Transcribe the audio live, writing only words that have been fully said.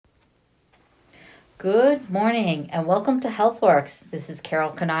Good morning and welcome to Healthworks. This is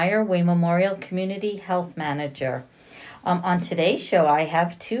Carol Kanier, Way Memorial Community Health Manager. On today's show, I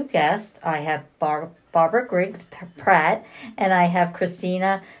have two guests. I have Barbara Griggs-Pratt and I have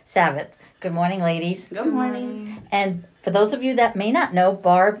Christina Savoth. Good morning, ladies. Good morning. And for those of you that may not know,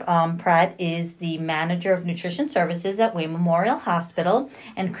 Barb Pratt is the Manager of Nutrition Services at Way Memorial Hospital,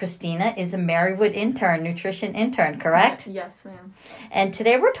 and Christina is a Marywood Nutrition Intern, correct? Yes, ma'am. And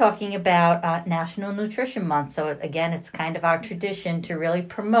today we're talking about National Nutrition Month. So again, it's kind of our tradition to really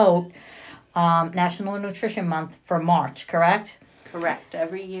promote National Nutrition Month for March, correct? Correct.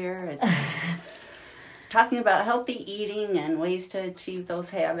 Every year it's talking about healthy eating and ways to achieve those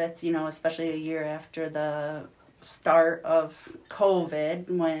habits, especially a year after the start of COVID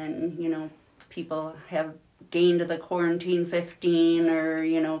when, people have gained the quarantine 15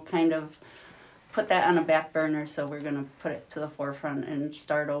 or, kind of put that on a back burner. So we're going to put it to the forefront and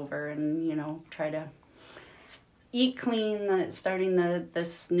start over and, try to eat clean starting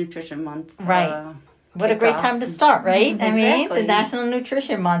this nutrition month. Right. What a great time to start, right? Exactly. I mean, the National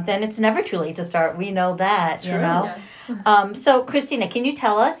Nutrition Month, and it's never too late to start. We know that, True. Yeah. So, Christina, can you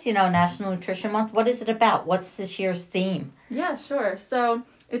tell us, National Nutrition Month, what is it about? What's this year's theme? Yeah, sure. So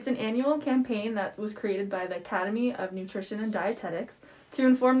it's an annual campaign that was created by the Academy of Nutrition and Dietetics to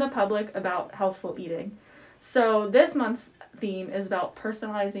inform the public about healthful eating. So this month's theme is about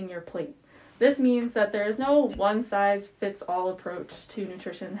personalizing your plate. This means that there is no one-size-fits-all approach to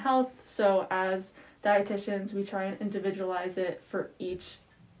nutrition and health. So as dietitians, we try and individualize it for each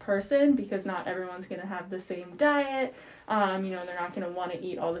person because not everyone's going to have the same diet. They're not going to want to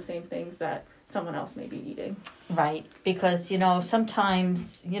eat all the same things that someone else may be eating. Right, because,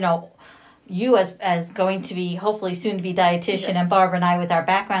 sometimes, you as going to be, hopefully soon to be dietitian, Yes. and Barbara and I with our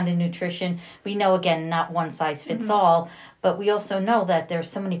background in nutrition, we know, again, not one size fits all, but we also know that there's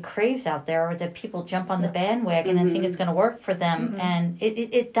so many craves out there or that people jump on the bandwagon and think it's going to work for them, and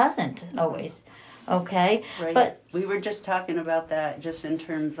it doesn't always. Okay, Right. But we were just talking about that just in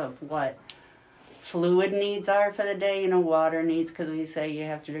terms of what fluid needs are for the day, water needs, because we say you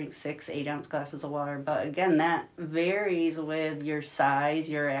have to drink 6-8 ounce glasses of water. But again, that varies with your size,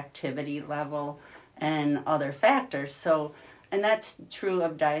 your activity level, and other factors. So, and that's true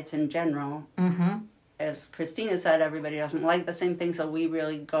of diets in general. Mm-hmm. As Christina said, everybody doesn't like the same thing, so we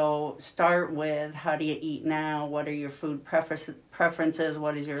really start with how do you eat now, what are your food preferences,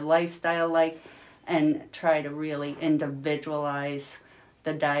 what is your lifestyle like, and try to really individualize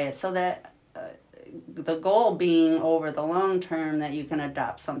the diet so that the goal being over the long term that you can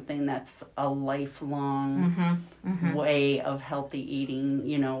adopt something that's a lifelong way of healthy eating,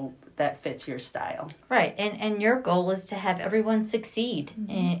 that fits your style. Right, and your goal is to have everyone succeed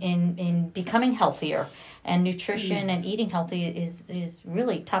in becoming healthier, and nutrition and eating healthy is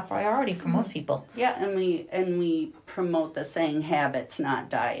really top priority for most people. Yeah, and we promote the saying habits, not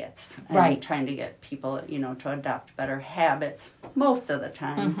diets. And right. Trying to get people, to adopt better habits most of the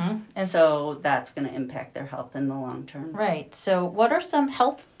time. And so that's going to impact their health in the long term. Right. So what are some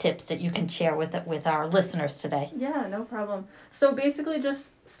health tips that you can share with our listeners today? Yeah, no problem. So basically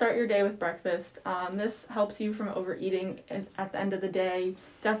just start your day with breakfast. This helps you from overeating at the end of the day.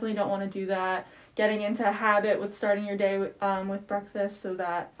 Definitely don't want to do that. Getting into a habit with starting your day with breakfast so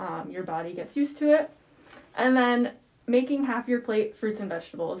that your body gets used to it. And then making half your plate fruits and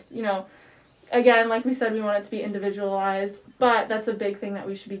vegetables. Again, like we said, we want it to be individualized, but that's a big thing that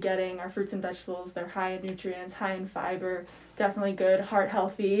we should be getting. Our fruits and vegetables, they're high in nutrients, high in fiber, definitely good, heart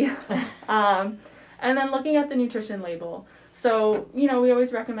healthy. And then looking at the nutrition label. So, we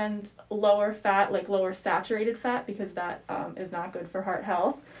always recommend lower fat, like lower saturated fat, because that is not good for heart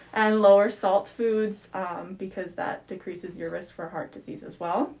health, and lower salt foods because that decreases your risk for heart disease as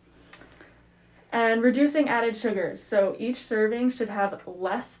well. And reducing added sugars. So each serving should have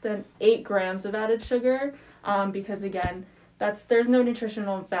less than 8 grams of added sugar because, again, there's no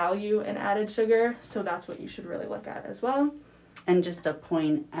nutritional value in added sugar, so that's what you should really look at as well. And just to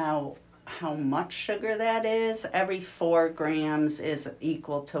point out how much sugar that is, every 4 grams is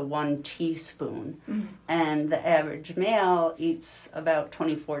equal to 1 teaspoon. And the average male eats about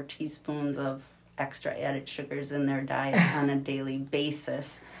 24 teaspoons of extra added sugars in their diet on a daily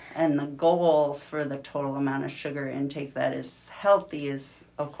basis. And the goals for the total amount of sugar intake that is healthy is,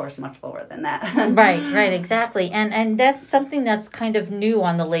 of course, much lower than that. Right, exactly. And that's something that's kind of new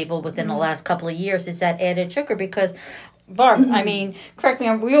on the label within the last couple of years is that added sugar because, Barb, I mean, correct me,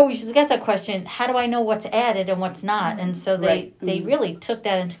 we always get that question, how do I know what's added and what's not? And so they really took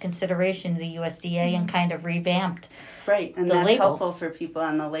that into consideration, the USDA, and kind of revamped Right, and the that's label. helpful for people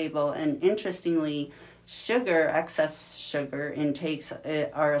on the label. And interestingly, excess sugar intakes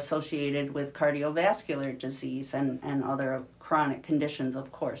are associated with cardiovascular disease and other chronic conditions,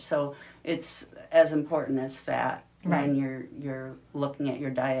 of course. So it's as important as fat when you're looking at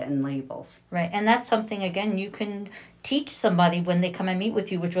your diet and labels. Right, and that's something, again, you can teach somebody when they come and meet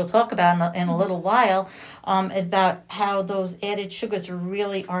with you, which we'll talk about in a little while, about how those added sugars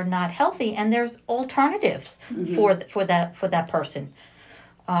really are not healthy, and there's alternatives for that person.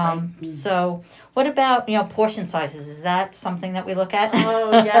 So what about, portion sizes? Is that something that we look at?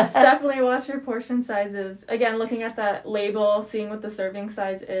 Oh, yes. Definitely watch your portion sizes. Again, looking at that label, seeing what the serving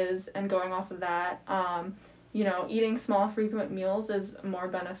size is, and going off of that. Eating small, frequent meals is more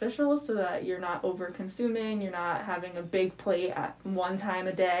beneficial so that you're not over-consuming, you're not having a big plate at one time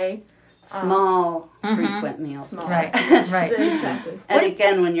a day. Small, frequent meals. Small. Right. Exactly. And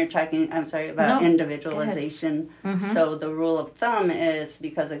again, when you're talking, about individualization, so the rule of thumb is,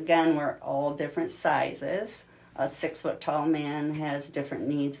 because again, we're all different sizes. A 6-foot-tall man has different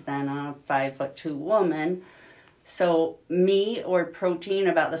needs than a 5'2" woman. So meat or protein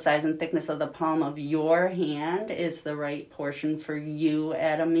about the size and thickness of the palm of your hand is the right portion for you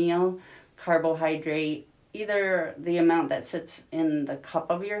at a meal. Carbohydrate, either the amount that sits in the cup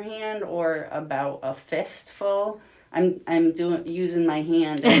of your hand or about a fistful. I'm using my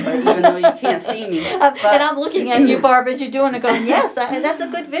hand, even though you can't see me. And I'm looking at you, Barbara, as you're doing it, going, yes, that's a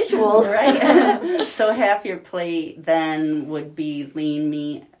good visual. Right. So half your plate then would be lean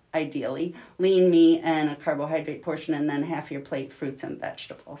meat, ideally. Lean meat and a carbohydrate portion, and then half your plate fruits and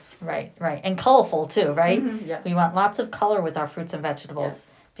vegetables. Right. And colorful, too, right? Yes. We want lots of color with our fruits and vegetables.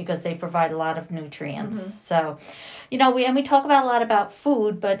 Yes. Because they provide a lot of nutrients. So, we talk about a lot about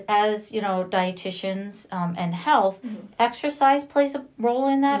food, but as, dietitians and health, exercise plays a role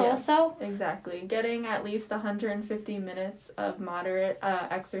in that also? Exactly. Getting at least 150 minutes of moderate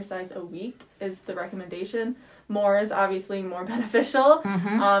exercise a week is the recommendation. More is obviously more beneficial.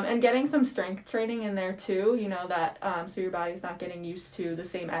 And getting some strength training in there too, so your body's not getting used to the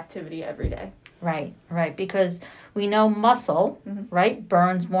same activity every day. Right. Because we know muscle, right,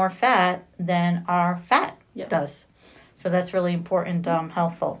 burns more fat than our fat does. So that's really important,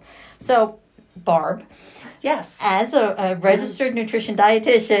 helpful. So, Barb. Yes. As a registered nutrition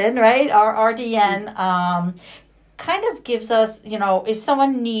dietitian, right, our RDN, kind of gives us, if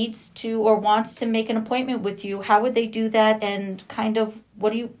someone needs to or wants to make an appointment with you, how would they do that, and kind of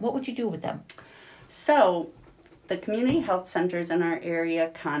what would you do with them? So, the community health centers in our area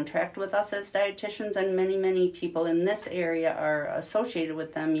contract with us as dietitians, and many, many people in this area are associated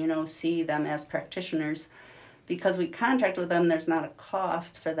with them, see them as practitioners. Because we contract with them, there's not a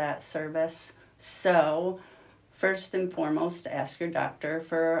cost for that service. So, first and foremost, ask your doctor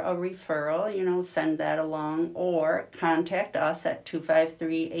for a referral, send that along, or contact us at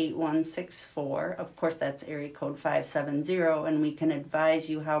 253-8164. Of course, that's area code 570, and we can advise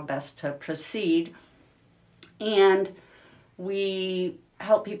you how best to proceed. And we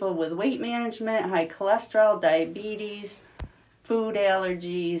help people with weight management, high cholesterol, diabetes, food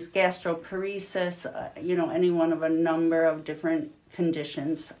allergies, gastroparesis, any one of a number of different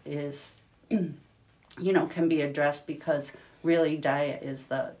conditions is, can be addressed, because really diet is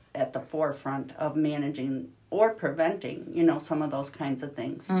at the forefront of managing or preventing, some of those kinds of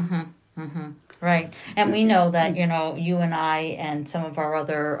things. Right. And we know that, you and I and some of our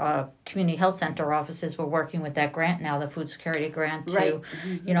other community health center offices were working with that grant now, the food security grant, to,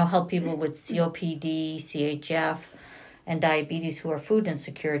 help people with COPD, CHF, and diabetes who are food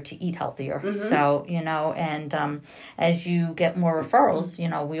insecure to eat healthier. So, and as you get more referrals,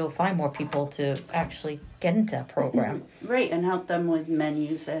 we'll find more people to actually get into that program. Right, and help them with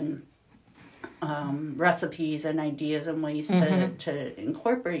menus and recipes and ideas and ways to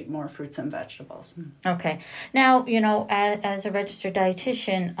incorporate more fruits and vegetables. Okay. Now, as a registered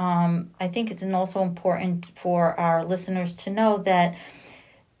dietitian, I think it's also important for our listeners to know that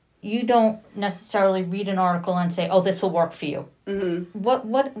you don't necessarily read an article and say, oh, this will work for you.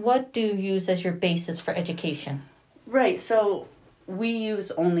 What do you use as your basis for education? Right. So we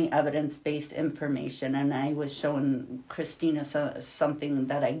use only evidence-based information, and I was showing Christina something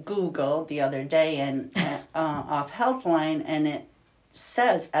that I Googled the other day and off Healthline, and it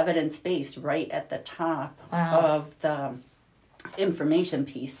says evidence-based right at the top of the information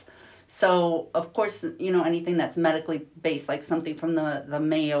piece. So, of course, anything that's medically based, like something from the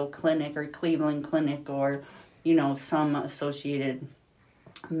Mayo Clinic or Cleveland Clinic or, some associated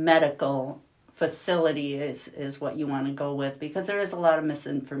medical facility is what you want to go with, because there is a lot of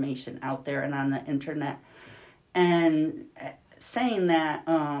misinformation out there and on the internet. And saying that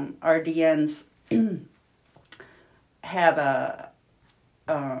RDNs have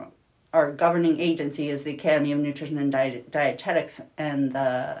our governing agency is the Academy of Nutrition and Dietetics, and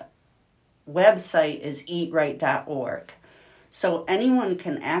the website is eatright.org. So anyone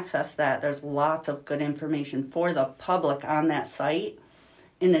can access that. There's lots of good information for the public on that site.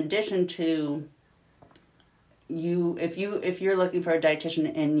 In addition to if you're looking for a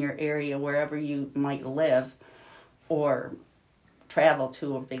dietitian in your area, wherever you might live, or travel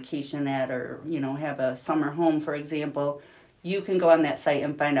to a vacation at, or have a summer home, for example, you can go on that site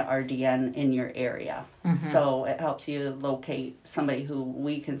and find an RDN in your area. Mm-hmm. So it helps you locate somebody who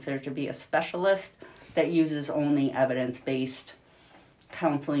we consider to be a specialist that uses only evidence-based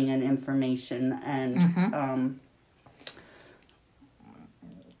counseling and information and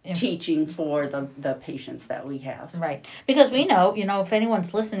Mm-hmm. Teaching for the patients that we have. Right. Because we know, if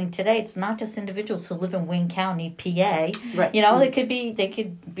anyone's listening today, it's not just individuals who live in Wayne County, PA. Right. They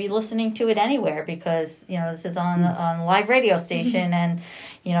could be listening to it anywhere because, this is on a live radio station and,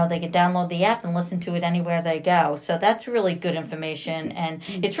 they could download the app and listen to it anywhere they go. So that's really good information, and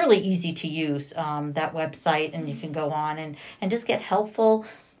it's really easy to use, that website, and you can go on and just get helpful,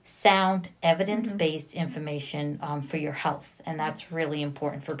 sound, evidence-based information for your health, and that's really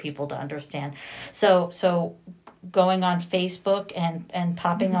important for people to understand. So going on Facebook and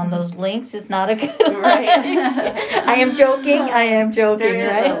popping on those links is not a good right. I am joking. There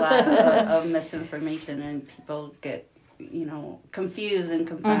is right? a lot of misinformation, and people get confused and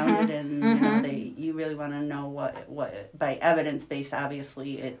confounded, and you really want to know what by evidence-based.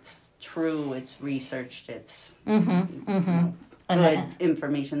 Obviously, it's true, it's researched, it's good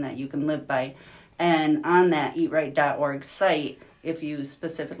information that you can live by. And on that eatright.org site, if you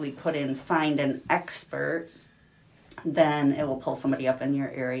specifically put in find an expert, then it will pull somebody up in your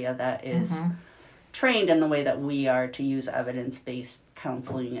area that is trained in the way that we are to use evidence-based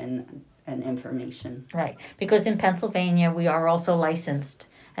counseling and information. Right, because in Pennsylvania we are also licensed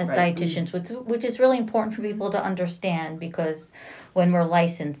as dietitians, which is really important for people to understand, because when we're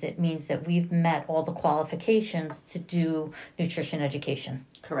licensed, it means that we've met all the qualifications to do nutrition education.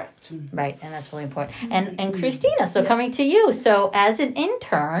 Correct. Right, and that's really important. And Christina, so coming to you, so as an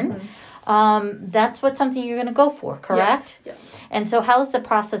intern, that's something you're going to go for, correct? Yes. And so how's the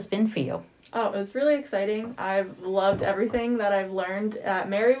process been for you? Oh, it's really exciting. I've loved everything that I've learned at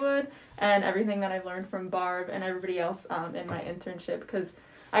Marywood and everything that I've learned from Barb and everybody else in my internship, because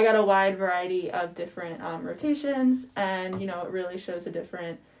I got a wide variety of different rotations, and, it really shows a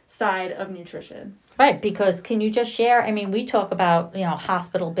different side of nutrition. Right, because can you just share, we talk about,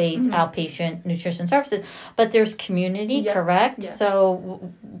 hospital-based outpatient nutrition services, but there's community, correct? Yes.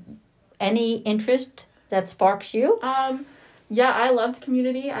 So any interest that sparks you? Yeah, I loved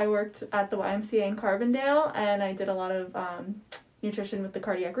community. I worked at the YMCA in Carbondale, and I did a lot of nutrition with the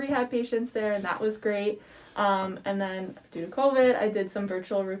cardiac rehab patients there, and that was great. And then due to COVID, I did some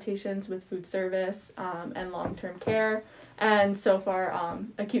virtual rotations with food service and long-term care. And so far,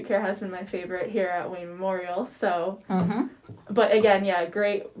 acute care has been my favorite here at Wayne Memorial. So, but again,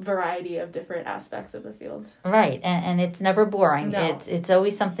 great variety of different aspects of the field. Right, and it's never boring. No. It's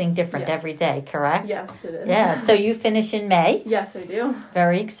always something different every day, correct? Yes, it is. Yeah, so you finish in May. Yes, I do.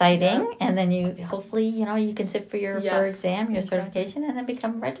 Very exciting. Yeah. And then you hopefully, you can sit for your exam, your certification, and then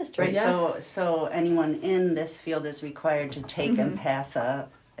become registered. Right, so anyone in this field is required to take and pass a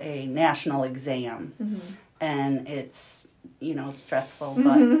national exam. And it's, stressful,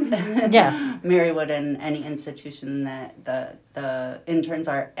 but yes, Marywood and any institution that the interns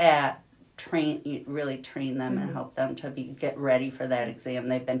are at really train them and help them to get ready for that exam.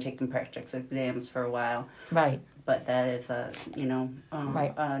 They've been taking practice exams for a while. Right. But that is a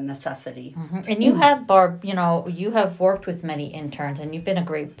necessity. And you have, Barb, you have worked with many interns, and you've been a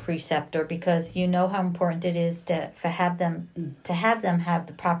great preceptor, because you know how important it is to have them have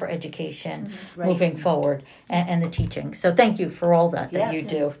the proper education moving forward and the teaching. So thank you for all that you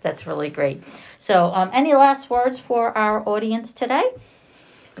do. That's really great. So any last words for our audience today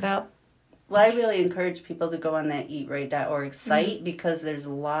about? Well, I really encourage people to go on that eatright.org site, because there's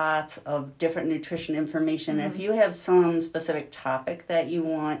lots of different nutrition information. If you have some specific topic that you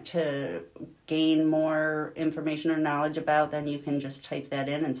want to gain more information or knowledge about, then you can just type that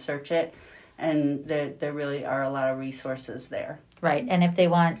in and search it. And there really are a lot of resources there. Right. And if they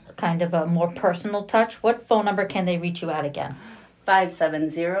want kind of a more personal touch, what phone number can they reach you at again?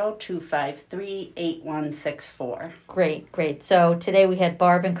 570-253-8164. Great. So today we had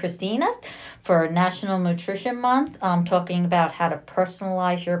Barb and Christina for National Nutrition Month, talking about how to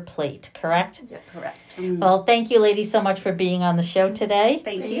personalize your plate, correct? Yeah, correct. Well, thank you, ladies, so much for being on the show today.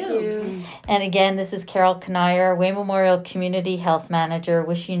 Thank you. And again, this is Carol Kanier, Wayne Memorial Community Health Manager,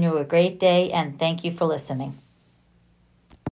 wishing you a great day, and thank you for listening.